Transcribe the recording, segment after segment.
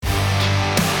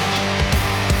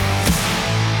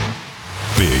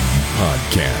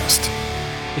Podcast.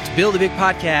 It's Build a Big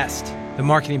Podcast, the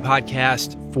marketing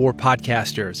podcast for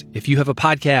podcasters. If you have a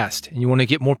podcast and you want to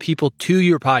get more people to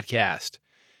your podcast,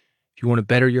 if you want to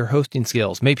better your hosting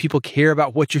skills, make people care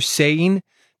about what you're saying,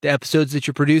 the episodes that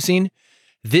you're producing,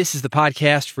 this is the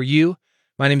podcast for you.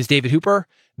 My name is David Hooper.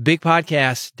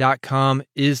 Bigpodcast.com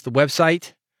is the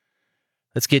website.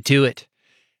 Let's get to it.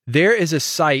 There is a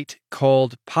site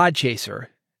called Podchaser.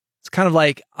 It's kind of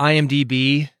like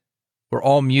IMDb or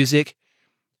AllMusic,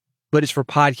 but it's for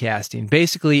podcasting.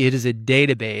 Basically, it is a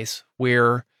database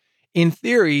where, in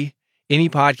theory, any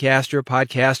podcaster,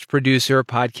 podcast producer,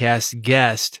 podcast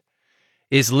guest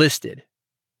is listed.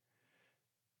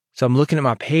 So I'm looking at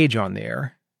my page on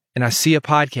there, and I see a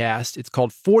podcast. It's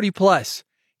called 40 Plus,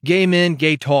 Gay Men,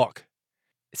 Gay Talk.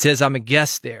 It says I'm a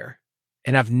guest there,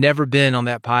 and I've never been on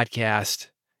that podcast,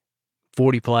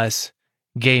 40 Plus,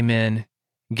 Gay Men,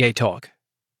 Gay Talk.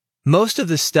 Most of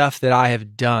the stuff that I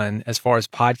have done as far as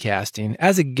podcasting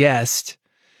as a guest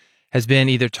has been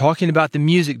either talking about the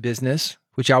music business,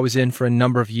 which I was in for a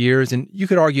number of years, and you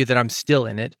could argue that I'm still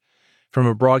in it from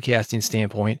a broadcasting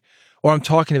standpoint, or I'm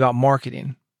talking about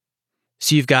marketing.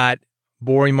 So you've got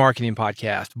boring marketing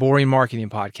podcast, boring marketing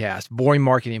podcast, boring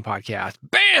marketing podcast.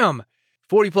 Bam!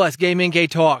 40 Plus, Gay Men, Gay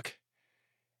Talk.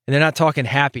 And they're not talking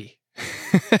happy.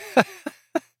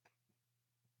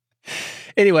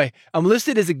 Anyway, I'm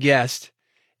listed as a guest,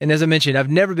 and as I mentioned, I've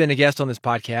never been a guest on this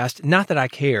podcast. Not that I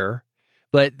care,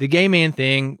 but the gay man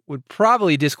thing would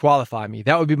probably disqualify me.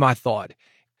 That would be my thought.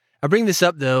 I bring this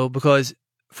up, though, because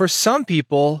for some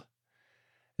people,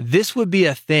 this would be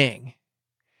a thing.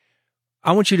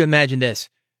 I want you to imagine this.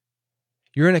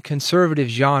 You're in a conservative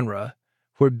genre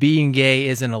where being gay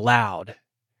isn't allowed,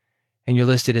 and you're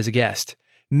listed as a guest.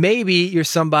 Maybe you're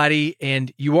somebody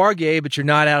and you are gay, but you're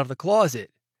not out of the closet.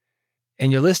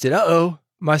 And you're listed,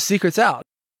 my secret's out.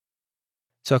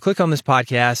 So I click on this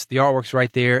podcast. The artwork's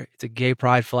right there. It's a gay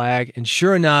pride flag. And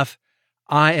sure enough,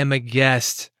 I am a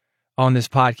guest on this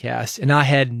podcast. And I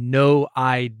had no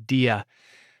idea.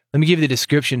 Let me give you the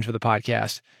description for the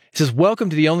podcast. It says, welcome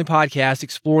to the only podcast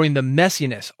exploring the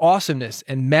messiness, awesomeness,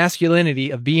 and masculinity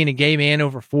of being a gay man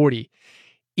over 40.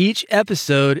 Each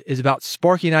episode is about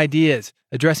sparking ideas,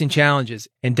 addressing challenges,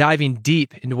 and diving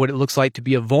deep into what it looks like to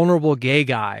be a vulnerable gay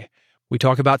guy. We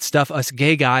talk about stuff us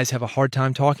gay guys have a hard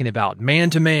time talking about. Man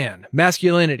to man,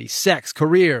 masculinity, sex,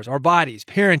 careers, our bodies,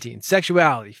 parenting,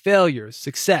 sexuality, failures,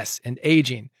 success, and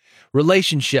aging,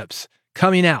 relationships,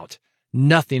 coming out.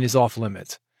 Nothing is off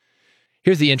limits.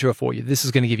 Here's the intro for you. This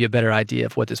is going to give you a better idea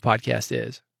of what this podcast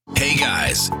is. Hey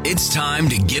guys, it's time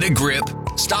to get a grip,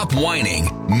 stop whining,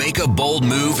 make a bold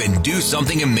move, and do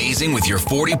something amazing with your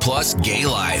 40-plus gay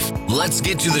life. Let's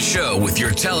get to the show with your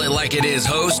Tell It Like It Is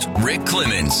host, Rick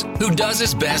Clemens, who does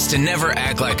his best to never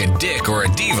act like a dick or a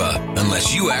diva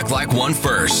unless you act like one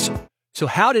first. So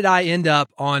how did I end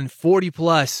up on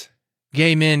 40-plus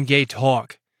Gay Men, Gay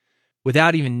Talk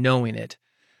without even knowing it?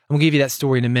 I'm going to give you that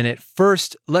story in a minute.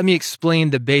 First, let me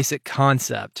explain the basic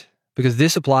concept, because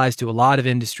this applies to a lot of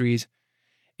industries,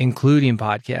 including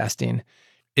podcasting.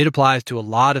 It applies to a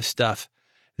lot of stuff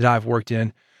that I've worked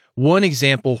in. One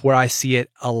example where I see it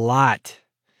a lot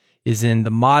is in the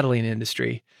modeling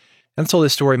industry. I told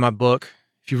this story in my book.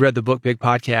 If you've read the book, Big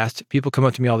Podcast, people come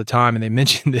up to me all the time and they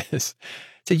mention this.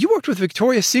 Say, you worked with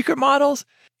Victoria's Secret models?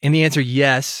 And the answer,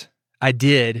 yes, I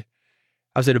did.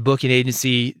 I was at a booking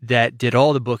agency that did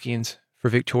all the bookings for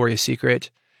Victoria's Secret.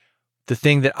 The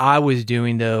thing that I was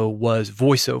doing, though, was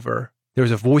voiceover. There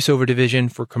was a voiceover division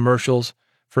for commercials,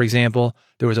 for example.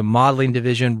 There was a modeling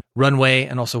division, runway,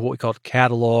 and also what we called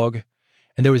catalog.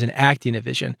 And there was an acting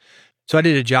division. So I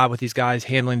did a job with these guys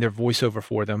handling their voiceover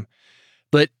for them.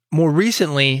 But more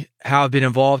recently, how I've been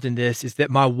involved in this is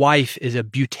that my wife is a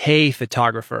beauté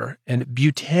photographer. And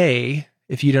beauté,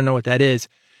 if you don't know what that is,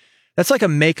 that's like a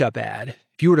makeup ad.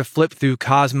 If you were to flip through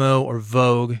Cosmo or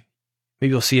Vogue, maybe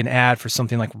you'll see an ad for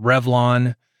something like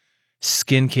Revlon,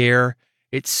 skincare.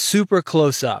 It's super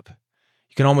close up.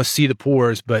 You can almost see the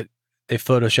pores, but they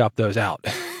Photoshop those out.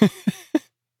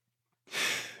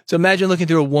 So imagine looking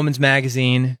through a woman's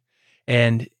magazine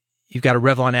and you've got a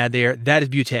Revlon ad there. That is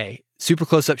beauté. Super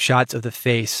close up shots of the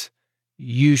face,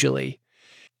 usually.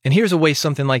 And here's a way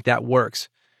something like that works.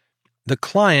 The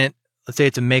client, let's say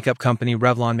it's a makeup company,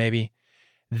 Revlon maybe,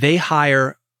 they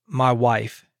hire my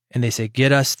wife and they say,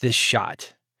 get us this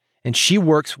shot. And she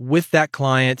works with that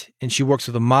client and she works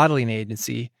with a modeling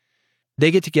agency.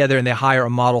 They get together and they hire a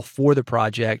model for the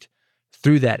project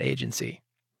through that agency.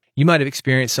 You might have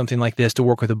experienced something like this to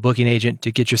work with a booking agent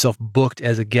to get yourself booked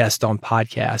as a guest on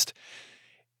podcast.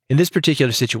 In this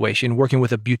particular situation, working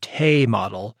with a beauté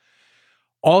model,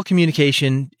 All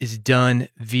communication is done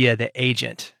via the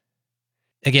agent.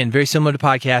 Again, very similar to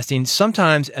podcasting.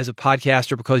 Sometimes as a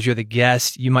podcaster, because you're the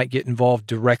guest, you might get involved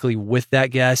directly with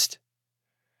that guest.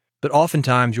 But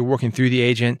oftentimes you're working through the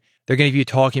agent. They're going to give you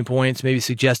talking points, maybe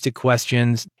suggested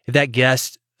questions. If that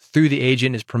guest through the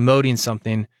agent is promoting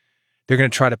something, they're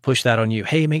going to try to push that on you.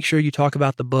 Hey, make sure you talk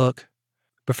about the book.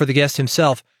 But for the guest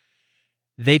himself,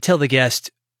 they tell the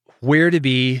guest where to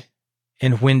be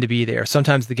and when to be there.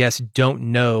 Sometimes the guests don't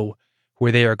know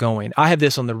where they are going. I have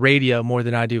this on the radio more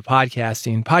than I do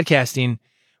podcasting. Podcasting,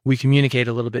 we communicate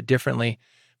a little bit differently.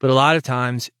 But a lot of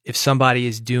times, if somebody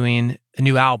is doing a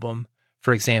new album,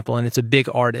 for example, and it's a big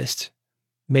artist,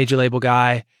 major label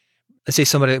guy, let's say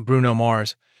somebody like Bruno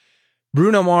Mars.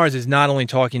 Bruno Mars is not only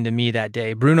talking to me that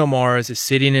day. Bruno Mars is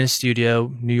sitting in a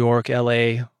studio, New York,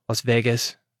 LA, Las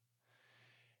Vegas,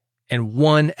 and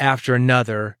one after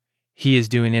another, he is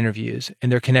doing interviews,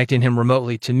 and they're connecting him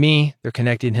remotely to me. They're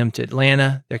connecting him to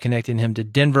Atlanta. They're connecting him to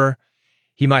Denver.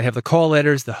 He might have the call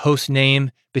letters, the host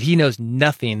name, but he knows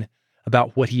nothing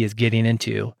about what he is getting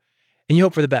into. And you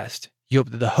hope for the best. You hope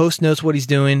that the host knows what he's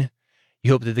doing.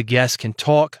 You hope that the guest can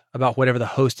talk about whatever the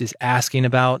host is asking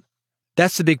about.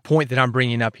 That's the big point that I'm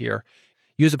bringing up here.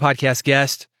 You as a podcast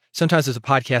guest, sometimes as a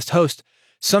podcast host,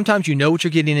 sometimes you know what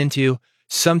you're getting into.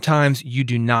 Sometimes you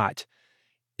do not.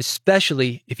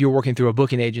 Especially if you're working through a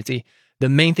booking agency, the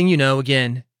main thing you know,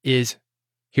 again, is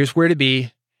here's where to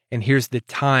be and here's the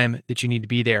time that you need to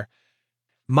be there.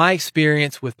 My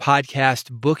experience with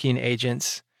podcast booking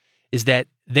agents is that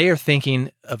they are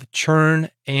thinking of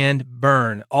churn and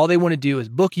burn. All they want to do is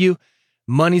book you,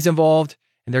 money's involved,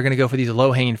 and they're going to go for these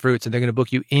low-hanging fruits, and they're going to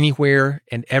book you anywhere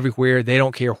and everywhere. They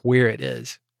don't care where it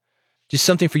is. Just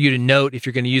something for you to note if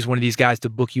you're going to use one of these guys to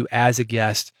book you as a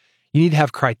guest. You need to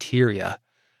have criteria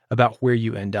about where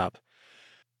you end up.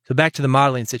 So back to the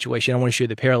modeling situation, I want to show you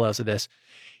the parallels of this.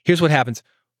 Here's what happens.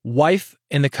 Wife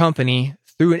and the company,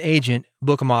 through an agent,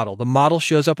 book a model. The model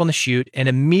shows up on the shoot, and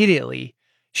immediately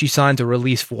she signs a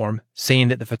release form saying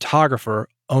that the photographer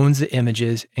owns the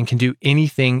images and can do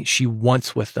anything she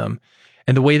wants with them.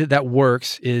 And the way that that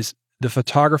works is the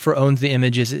photographer owns the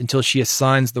images until she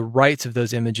assigns the rights of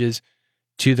those images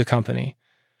to the company.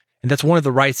 And that's one of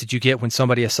the rights that you get when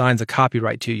somebody assigns a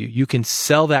copyright to you. You can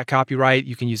sell that copyright.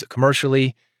 You can use it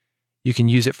commercially. You can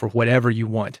use it for whatever you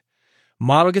want.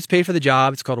 Model gets paid for the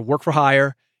job. It's called a work for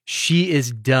hire. She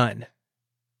is done.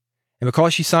 And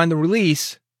because she signed the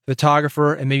release, the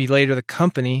photographer and maybe later the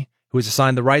company who has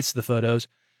assigned the rights to the photos,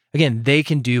 again, they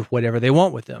can do whatever they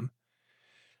want with them.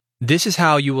 This is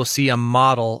how you will see a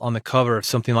model on the cover of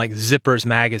something like Zippers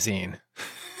magazine.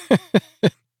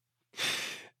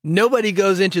 Nobody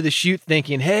goes into the shoot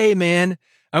thinking, hey, man,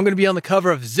 I'm going to be on the cover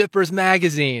of Zippers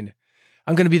magazine.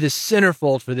 I'm going to be the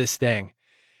centerfold for this thing,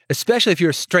 especially if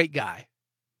you're a straight guy.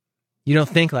 You don't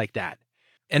think like that.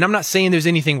 And I'm not saying there's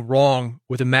anything wrong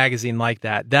with a magazine like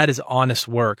that. That is honest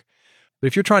work. But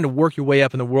if you're trying to work your way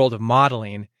up in the world of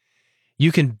modeling,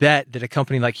 you can bet that a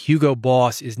company like Hugo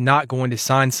Boss is not going to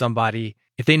sign somebody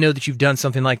if they know that you've done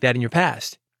something like that in your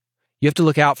past. You have to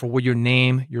look out for where your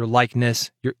name, your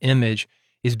likeness, your image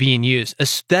is being used,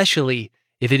 especially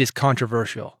if it is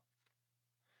controversial.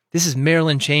 This is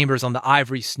Marilyn Chambers on the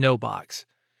Ivory Snow box.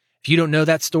 If you don't know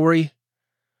that story,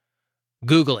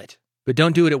 Google it, but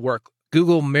don't do it at work.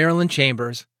 Google Marilyn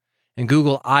Chambers and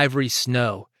Google Ivory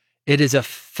Snow. It is a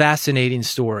fascinating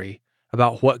story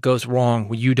about what goes wrong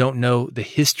when you don't know the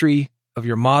history of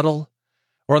your model.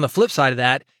 Or on the flip side of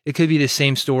that, it could be the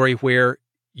same story where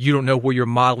you don't know where your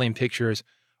modeling pictures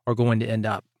are going to end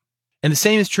up. And the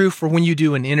same is true for when you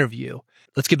do an interview.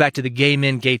 Let's get back to the Gay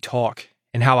Men, Gay Talk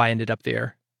and how I ended up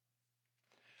there.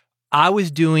 I was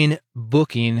doing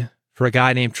booking for a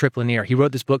guy named Trip Lanier. He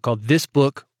wrote this book called This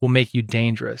Book Will Make You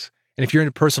Dangerous. And if you're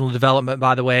into personal development,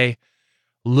 by the way,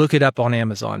 look it up on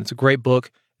Amazon. It's a great book.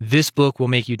 This Book Will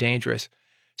Make You Dangerous.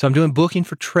 So I'm doing booking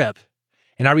for Trip,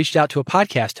 and I reached out to a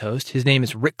podcast host. His name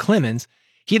is Rick Clemens.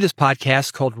 He had this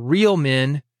podcast called Real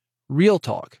Men, Real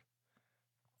Talk.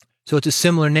 So it's a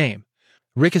similar name.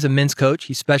 Rick is a men's coach.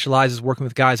 He specializes working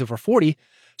with guys over 40.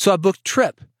 So I booked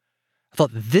Trip. I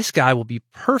thought this guy will be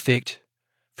perfect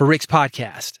for Rick's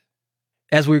podcast.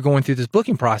 As we were going through this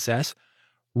booking process,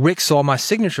 Rick saw my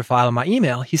signature file in my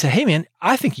email. He said, hey man,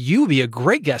 I think you would be a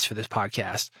great guest for this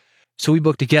podcast. So we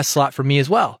booked a guest slot for me as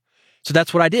well. So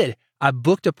that's what I did. I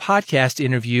booked a podcast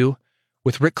interview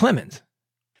with Rick Clemens.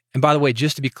 And by the way,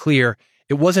 just to be clear,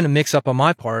 it wasn't a mix-up on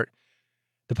my part.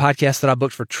 The podcast that I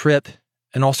booked for Trip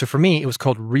and also for me, it was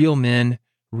called Real Men,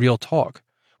 Real Talk.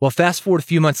 Well, fast forward a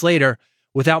few months later,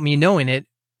 without me knowing it,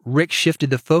 Rick shifted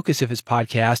the focus of his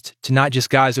podcast to not just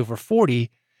guys over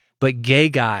 40, but gay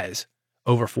guys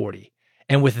over 40.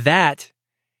 And with that,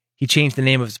 he changed the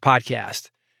name of his podcast.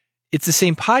 It's the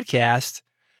same podcast,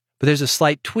 but there's a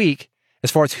slight tweak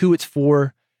as far as who it's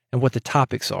for and what the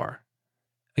topics are.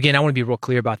 Again, I want to be real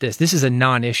clear about this. This is a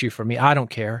non-issue for me. I don't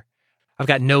care. I've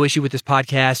got no issue with this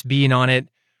podcast being on it.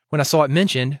 When I saw it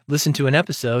mentioned, listened to an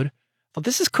episode, I thought,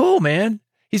 this is cool, man.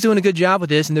 He's doing a good job with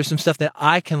this, and there's some stuff that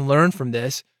I can learn from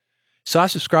this. So I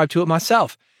subscribe to it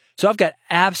myself. So I've got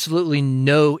absolutely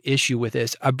no issue with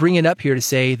this. I bring it up here to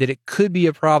say that it could be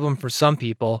a problem for some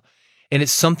people, and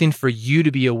it's something for you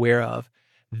to be aware of.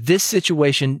 This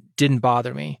situation didn't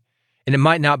bother me, and it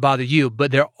might not bother you,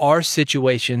 but there are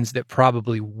situations that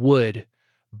probably would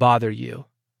bother you.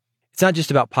 It's not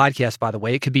just about podcasts, by the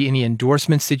way. It could be any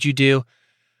endorsements that you do.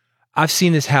 I've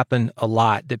seen this happen a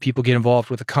lot, that people get involved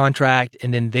with a contract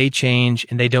and then they change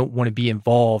and they don't want to be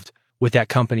involved with that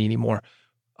company anymore.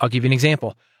 I'll give you an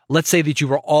example. Let's say that you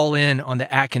were all in on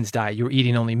the Atkins diet. You were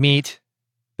eating only meat,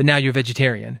 but now you're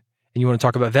vegetarian and you want to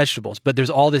talk about vegetables. But there's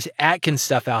all this Atkins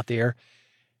stuff out there.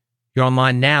 You're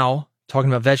online now talking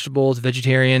about vegetables,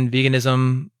 vegetarian,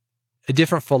 veganism, a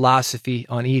different philosophy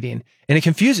on eating, and it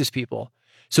confuses people.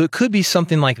 So it could be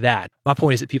something like that. My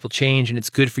point is that people change, and it's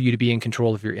good for you to be in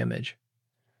control of your image.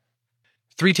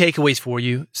 3 takeaways for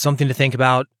you, something to think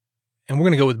about, and we're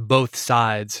going to go with both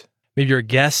sides. Maybe you're a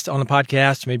guest on the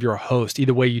podcast, maybe you're a host.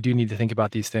 Either way, you do need to think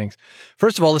about these things.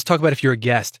 First of all, let's talk about if you're a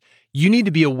guest. You need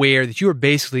to be aware that you are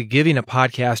basically giving a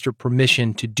podcaster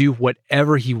permission to do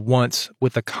whatever he wants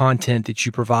with the content that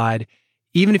you provide,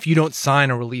 even if you don't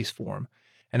sign a release form.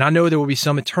 And I know there will be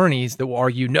some attorneys that will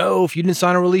argue, no, if you didn't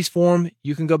sign a release form,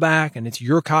 you can go back and it's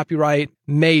your copyright.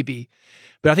 Maybe.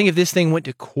 But I think if this thing went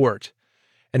to court,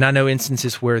 and I know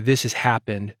instances where this has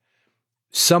happened,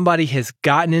 somebody has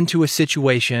gotten into a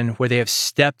situation where they have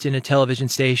stepped in a television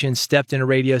station, stepped in a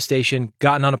radio station,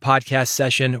 gotten on a podcast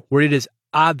session where it is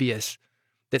obvious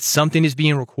that something is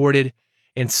being recorded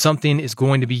and something is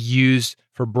going to be used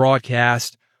for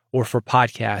broadcast or for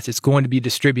podcast. It's going to be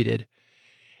distributed.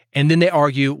 And then they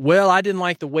argue, well, I didn't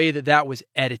like the way that that was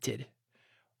edited.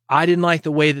 I didn't like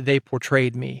the way that they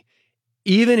portrayed me.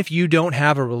 Even if you don't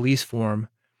have a release form,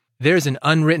 there's an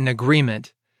unwritten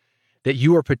agreement that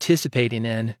you are participating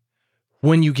in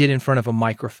when you get in front of a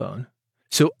microphone.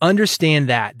 So understand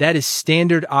that. That is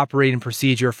standard operating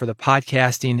procedure for the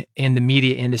podcasting and the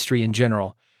media industry in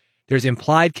general. There's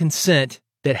implied consent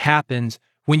that happens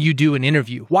when you do an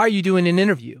interview. Why are you doing an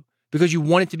interview? Because you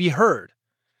want it to be heard.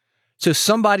 So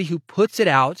somebody who puts it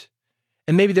out,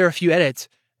 and maybe there are a few edits,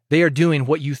 they are doing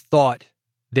what you thought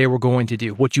they were going to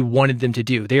do, what you wanted them to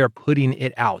do. They are putting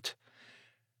it out.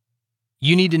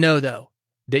 You need to know, though,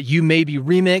 that you may be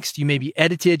remixed, you may be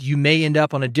edited, you may end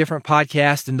up on a different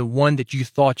podcast than the one that you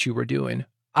thought you were doing.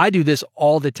 I do this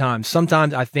all the time.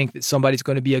 Sometimes I think that somebody's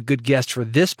going to be a good guest for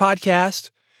this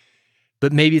podcast,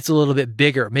 but maybe it's a little bit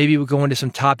bigger. Maybe we'll go into some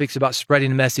topics about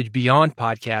spreading a message beyond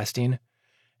podcasting.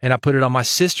 And I put it on my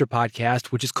sister podcast,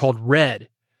 which is called Red,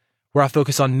 where I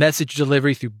focus on message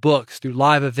delivery through books, through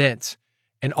live events,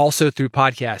 and also through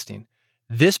podcasting.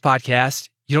 This podcast,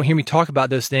 you don't hear me talk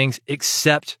about those things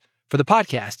except for the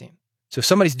podcasting. So if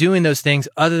somebody's doing those things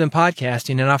other than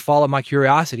podcasting, and I follow my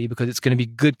curiosity because it's going to be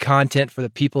good content for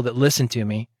the people that listen to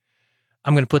me,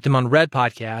 I'm going to put them on Red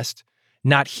Podcast,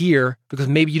 not here, because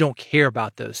maybe you don't care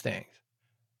about those things.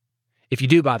 If you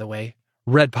do, by the way,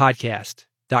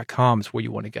 redpodcast.com is where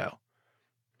you want to go.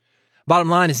 Bottom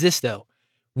line is this, though.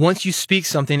 Once you speak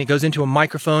something, it goes into a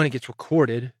microphone, it gets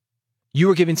recorded. You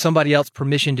are giving somebody else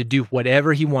permission to do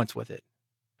whatever he wants with it.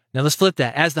 Now let's flip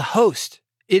that. As the host,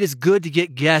 it is good to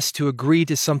get guests to agree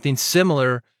to something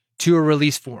similar to a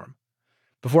release form.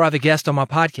 Before I have a guest on my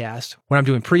podcast, when I'm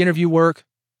doing pre-interview work,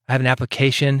 I have an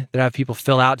application that I have people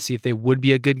fill out to see if they would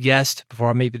be a good guest before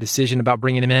I make the decision about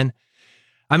bringing them in.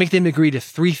 I make them agree to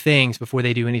 3 things before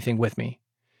they do anything with me.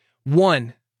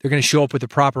 1, they're going to show up with the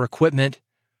proper equipment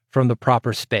from the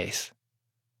proper space.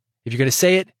 If you're going to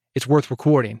say it, it's worth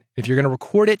recording. If you're going to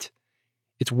record it,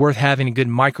 it's worth having a good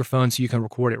microphone so you can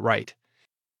record it right.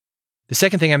 The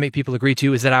second thing I make people agree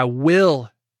to is that I will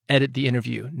edit the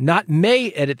interview. Not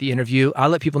may edit the interview. I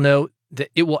let people know that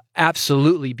it will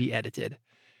absolutely be edited.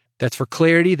 That's for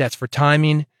clarity. That's for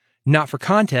timing, not for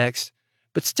context.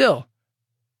 But still,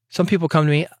 some people come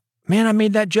to me, man, I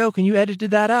made that joke and you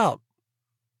edited that out.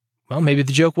 Well, maybe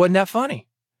the joke wasn't that funny.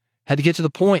 Had to get to the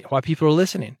point why people are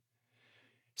listening.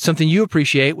 Something you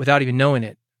appreciate without even knowing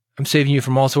it. I'm saving you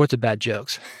from all sorts of bad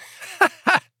jokes.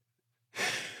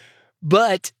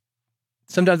 But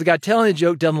sometimes the guy telling the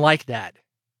joke doesn't like that.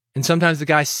 And sometimes the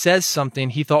guy says something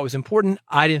he thought was important.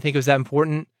 I didn't think it was that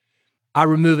important. I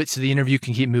remove it so the interview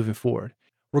can keep moving forward.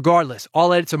 Regardless,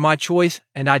 all edits are my choice,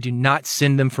 and I do not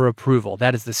send them for approval.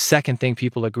 That is the second thing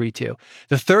people agree to.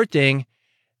 The third thing,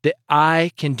 that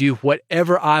I can do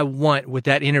whatever I want with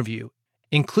that interview,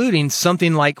 including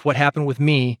something like what happened with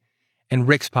me and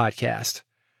Rick's podcast.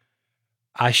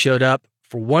 I showed up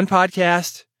for one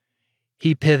podcast.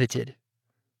 He pivoted.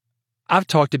 I've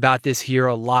talked about this here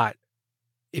a lot.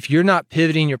 If you're not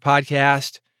pivoting your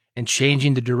podcast and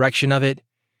changing the direction of it,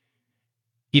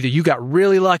 either you got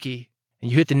really lucky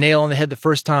and you hit the nail on the head the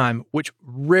first time, which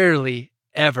rarely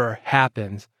ever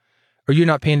happens, or you're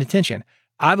not paying attention.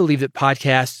 I believe that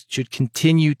podcasts should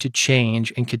continue to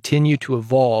change and continue to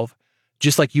evolve,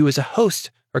 just like you as a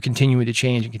host are continuing to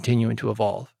change and continuing to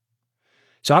evolve.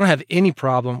 So I don't have any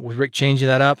problem with Rick changing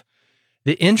that up.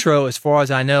 The intro, as far as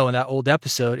I know, in that old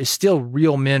episode is still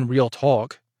Real Men, Real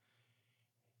Talk.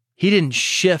 He didn't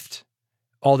shift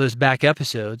all those back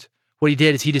episodes. What he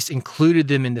did is he just included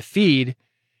them in the feed.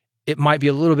 It might be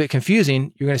a little bit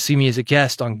confusing. You're going to see me as a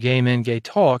guest on Gay Men, Gay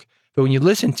Talk, but when you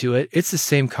listen to it, it's the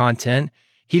same content.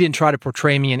 He didn't try to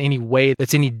portray me in any way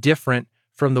that's any different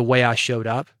from the way I showed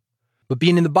up. But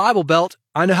being in the Bible Belt,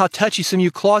 I know how touchy some of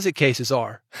you closet cases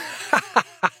are.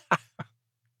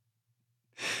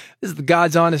 This is the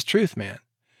God's honest truth, man.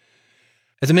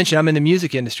 As I mentioned, I'm in the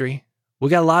music industry. We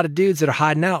got a lot of dudes that are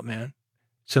hiding out, man.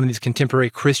 Some of these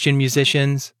contemporary Christian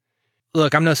musicians.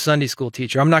 Look, I'm no Sunday school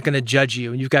teacher. I'm not going to judge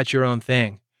you, and you've got your own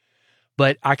thing.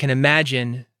 But I can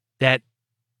imagine that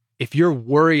if you're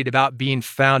worried about being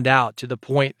found out to the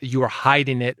point that you are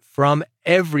hiding it from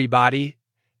everybody,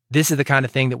 this is the kind of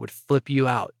thing that would flip you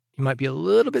out. You might be a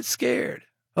little bit scared.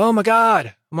 Oh my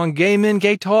God, I'm on Gay Men,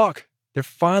 Gay Talk. They're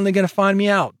finally going to find me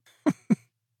out.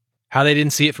 How they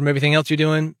didn't see it from everything else you're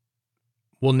doing,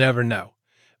 we'll never know.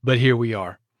 But here we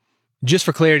are. Just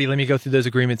for clarity, let me go through those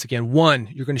agreements again. 1,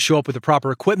 you're going to show up with the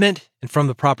proper equipment and from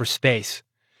the proper space.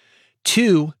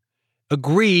 2,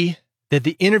 agree that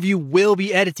the interview will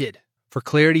be edited for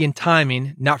clarity and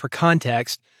timing, not for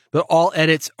context, but all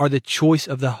edits are the choice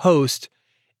of the host,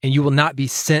 and you will not be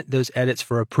sent those edits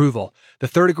for approval. The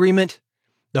third agreement,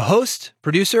 the host,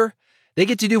 producer, they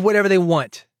get to do whatever they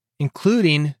want,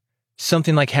 including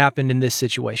something like happened in this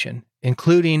situation,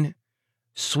 including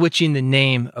switching the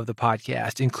name of the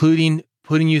podcast, including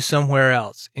putting you somewhere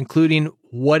else, including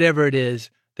whatever it is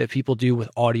that people do with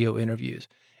audio interviews.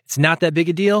 It's not that big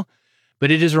a deal, but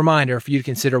it is a reminder for you to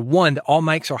consider, 1, that all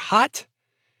mics are hot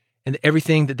and that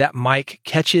everything that mic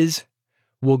catches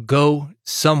will go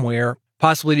somewhere,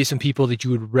 possibly to some people that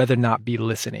you would rather not be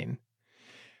listening.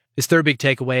 This third big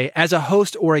takeaway, as a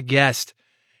host or a guest,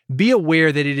 be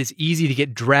aware that it is easy to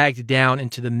get dragged down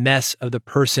into the mess of the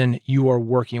person you are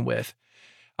working with.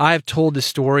 I have told this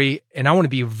story, and I want to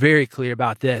be very clear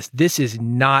about this. This is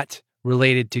not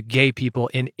related to gay people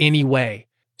in any way.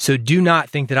 So do not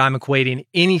think that I'm equating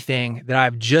anything that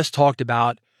I've just talked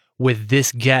about with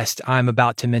this guest I'm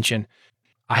about to mention.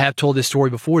 I have told this story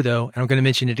before, though, and I'm going to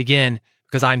mention it again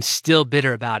because I'm still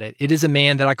bitter about it. It is a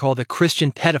man that I call the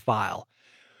Christian pedophile.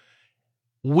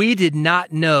 We did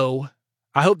not know,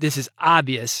 I hope this is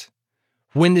obvious,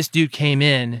 when this dude came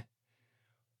in,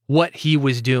 what he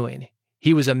was doing.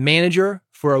 He was a manager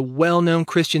for a well-known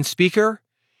Christian speaker.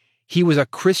 He was a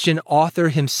Christian author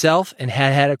himself and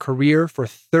had had a career for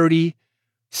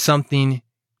 30-something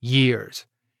years.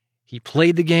 He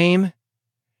played the game,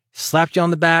 slapped you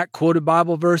on the back, quoted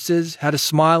Bible verses, had a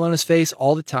smile on his face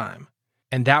all the time.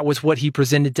 And that was what he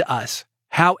presented to us.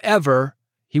 However,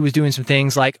 he was doing some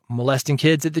things like molesting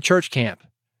kids at the church camp.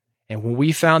 And when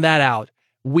we found that out,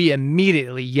 we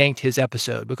immediately yanked his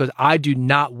episode because I do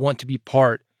not want to be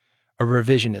part of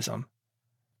revisionism.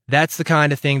 That's the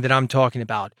kind of thing that I'm talking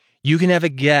about. You can have a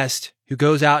guest who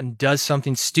goes out and does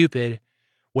something stupid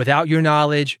without your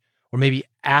knowledge, or maybe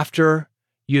after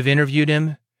you've interviewed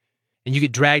him, and you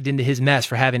get dragged into his mess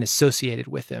for having associated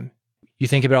with him. You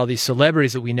think about all these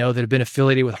celebrities that we know that have been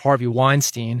affiliated with Harvey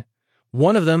Weinstein.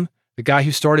 One of them, the guy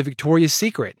who started Victoria's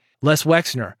Secret, Les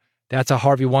Wexner. That's how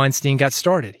Harvey Weinstein got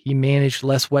started. He managed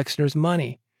Les Wexner's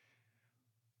money.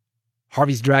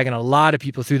 Harvey's dragging a lot of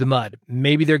people through the mud.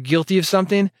 Maybe they're guilty of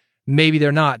something. Maybe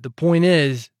they're not. The point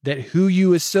is that who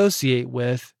you associate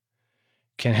with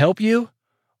can help you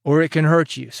or it can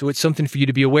hurt you. So it's something for you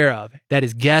to be aware of. That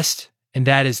is guest, and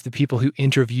that is the people who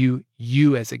interview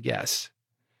you as a guest.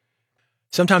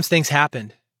 Sometimes things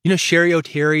happen. You know Sherry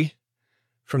O'Terry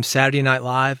from Saturday Night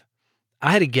Live?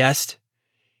 I had a guest.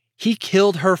 He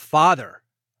killed her father.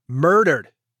 Murdered.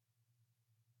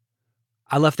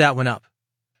 I left that one up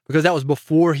because that was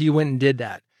before he went and did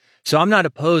that. So I'm not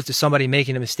opposed to somebody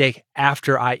making a mistake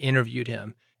after I interviewed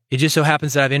him. It just so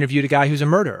happens that I've interviewed a guy who's a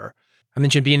murderer. I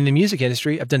mentioned being in the music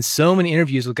industry. I've done so many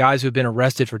interviews with guys who have been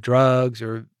arrested for drugs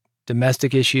or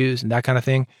domestic issues and that kind of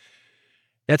thing.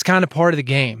 That's kind of part of the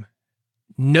game.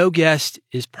 No guest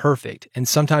is perfect, and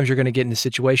sometimes you're going to get in a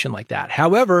situation like that.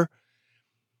 However,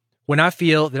 when I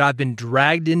feel that I've been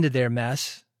dragged into their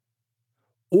mess,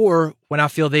 or when I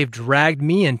feel they've dragged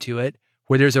me into it,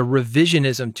 where there's a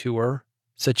revisionism tour,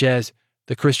 such as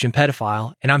the Christian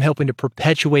pedophile, and I'm helping to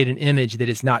perpetuate an image that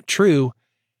is not true,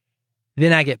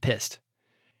 then I get pissed.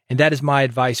 And that is my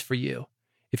advice for you.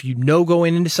 If you know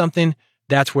going into something,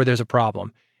 that's where there's a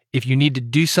problem. If you need to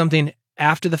do something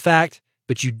after the fact,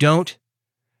 but you don't,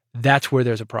 that's where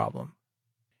there's a problem.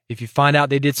 If you find out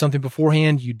they did something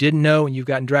beforehand you didn't know and you've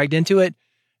gotten dragged into it,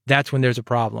 that's when there's a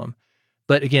problem.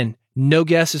 But again, no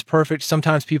guest is perfect.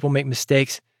 Sometimes people make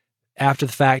mistakes after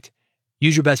the fact.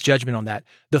 Use your best judgment on that.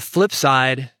 The flip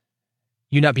side,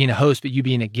 you not being a host, but you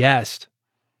being a guest,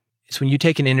 is when you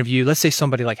take an interview, let's say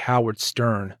somebody like Howard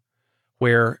Stern,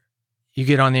 where you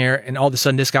get on there and all of a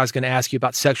sudden this guy's going to ask you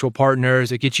about sexual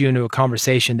partners. It gets you into a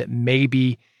conversation that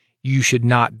maybe you should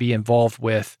not be involved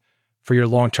with for your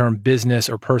long-term business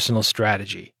or personal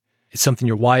strategy. It's something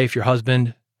your wife, your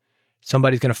husband,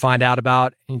 somebody's going to find out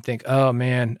about, and you think, oh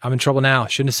man, I'm in trouble now.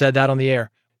 Shouldn't have said that on the air.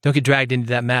 Don't get dragged into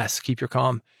that mess. Keep your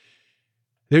calm.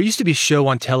 There used to be a show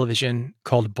on television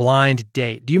called Blind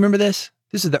Date. Do you remember this?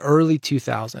 This is the early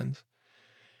 2000s.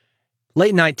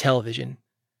 Late night television,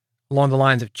 along the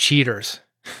lines of Cheaters,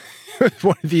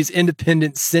 one of these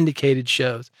independent syndicated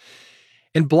shows.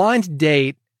 And Blind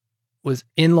Date was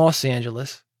in Los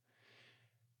Angeles.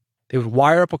 They would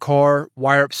wire up a car,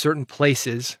 wire up certain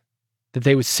places that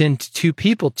they would send two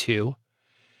people to,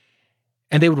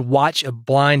 and they would watch a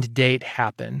blind date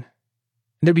happen. And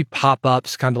there'd be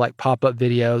pop-ups, kind of like pop-up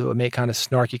video that would make kind of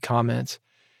snarky comments.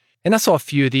 And I saw a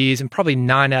few of these, and probably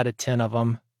 9 out of 10 of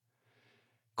them,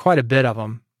 quite a bit of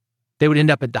them, they would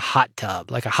end up at the hot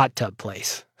tub, like a hot tub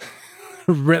place,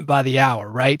 rent by the hour,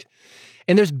 right?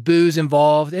 And there's booze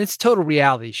involved, and it's total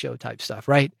reality show type stuff,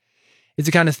 right? It's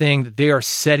the kind of thing that they are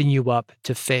setting you up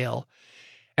to fail.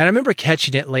 And I remember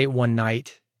catching it late one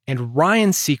night, and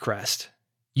Ryan Seacrest,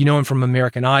 you know him from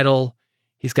American Idol.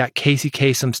 He's got Casey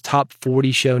Kasem's Top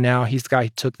 40 show now. He's the guy who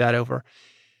took that over.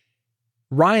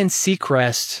 Ryan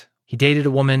Seacrest, he dated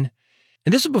a woman,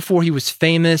 and this was before he was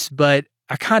famous, but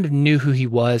I kind of knew who he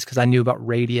was because I knew about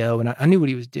radio and I knew what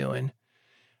he was doing.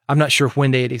 I'm not sure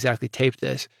when they had exactly taped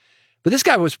this, but this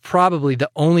guy was probably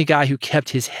the only guy who kept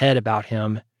his head about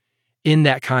him in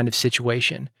that kind of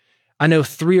situation. I know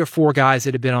 3 or 4 guys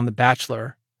that have been on The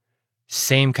Bachelor,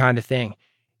 same kind of thing.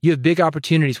 You have big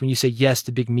opportunities when you say yes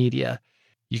to big media.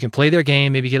 You can play their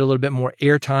game, maybe get a little bit more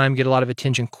airtime, get a lot of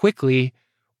attention quickly,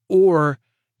 or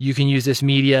you can use this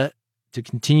media to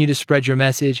continue to spread your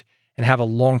message and have a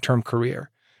long-term career.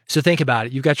 So think about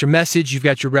it. You've got your message, you've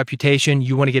got your reputation,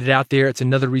 you want to get it out there. It's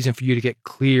another reason for you to get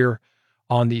clear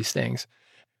on these things.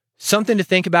 Something to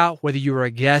think about, whether you are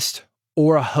a guest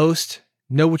or a host,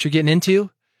 know what you're getting into.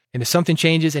 And if something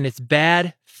changes and it's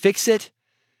bad, fix it.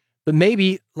 But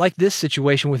maybe, like this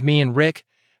situation with me and Rick,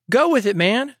 go with it,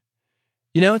 man.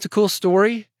 You know, it's a cool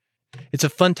story. It's a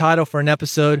fun title for an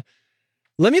episode.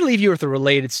 Let me leave you with a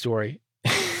related story.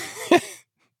 I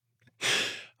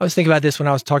was thinking about this when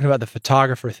I was talking about the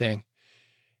photographer thing,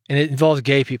 and it involves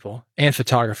gay people and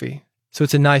photography. So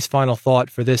it's a nice final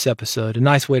thought for this episode, a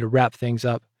nice way to wrap things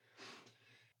up.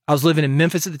 I was living in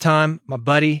Memphis at the time. My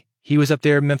buddy, he was up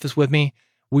there in Memphis with me.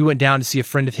 We went down to see a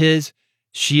friend of his.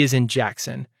 She is in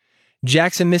Jackson.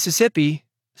 Jackson, Mississippi,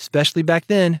 especially back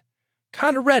then,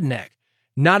 kind of redneck.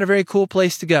 Not a very cool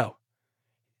place to go.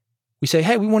 We say,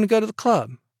 hey, we want to go to the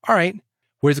club. All right.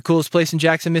 Where's the coolest place in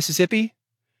Jackson, Mississippi?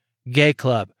 Gay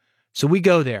club. So we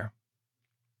go there.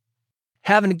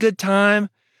 Having a good time.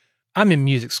 I'm in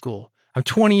music school. I'm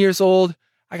 20 years old.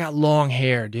 I got long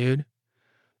hair, dude.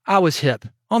 I was hip.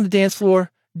 On the dance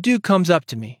floor, dude comes up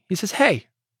to me. He says, hey,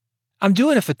 I'm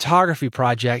doing a photography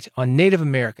project on Native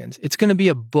Americans. It's going to be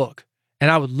a book, and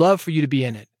I would love for you to be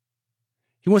in it.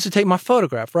 He wants to take my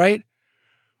photograph, right?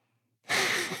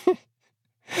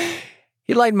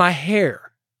 He liked my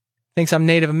hair. Thinks I'm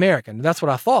Native American. That's what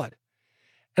I thought.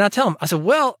 And I tell him, I said,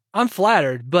 well, I'm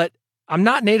flattered, but I'm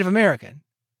not Native American.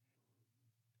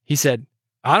 He said,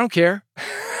 I don't care.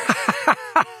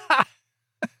 I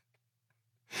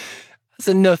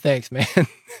said, no thanks, man.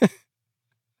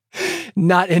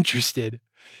 Not interested.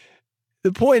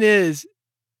 The point is,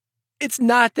 it's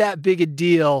not that big a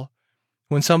deal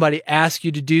when somebody asks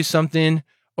you to do something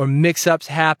or mix-ups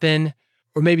happen,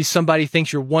 or maybe somebody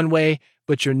thinks you're one way,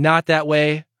 but you're not that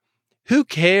way. Who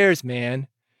cares, man?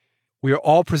 We are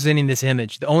all presenting this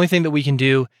image. The only thing that we can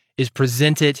do is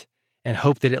present it and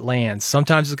hope that it lands.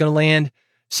 Sometimes it's going to land.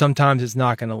 Sometimes it's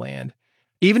not going to land.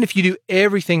 Even if you do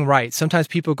everything right, sometimes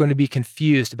people are going to be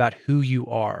confused about who you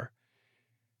are.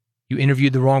 You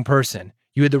interviewed the wrong person.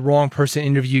 You had the wrong person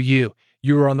interview you.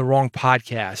 You were on the wrong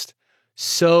podcast.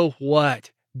 So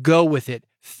what? Go with it.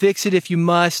 Fix it if you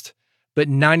must, but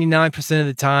 99% of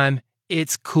the time,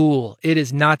 it's cool. It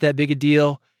is not that big a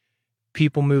deal.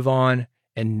 People move on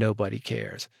and nobody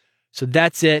cares. So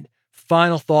that's it.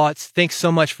 Final thoughts. Thanks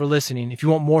so much for listening. If you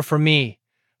want more from me,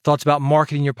 thoughts about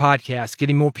marketing your podcast,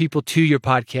 getting more people to your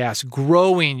podcast,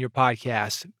 growing your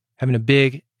podcast, having a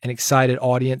big and excited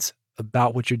audience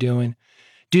about what you're doing,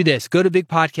 do this. Go to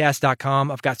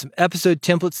bigpodcast.com. I've got some episode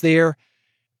templates there,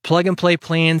 plug and play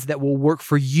plans that will work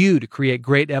for you to create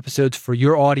great episodes for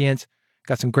your audience.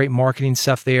 Got some great marketing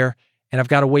stuff there. And I've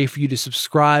got a way for you to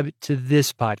subscribe to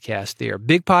this podcast there.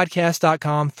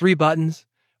 Bigpodcast.com, 3 buttons,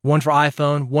 one for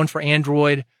iPhone, one for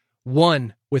Android,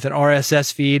 one with an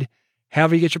RSS feed.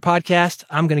 However you get your podcast,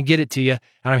 I'm going to get it to you.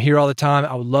 And I'm here all the time.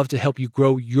 I would love to help you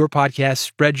grow your podcast,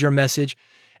 spread your message,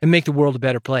 and make the world a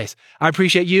better place. I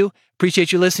appreciate you.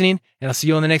 Appreciate you listening. And I'll see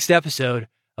you on the next episode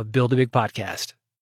of Build a Big Podcast.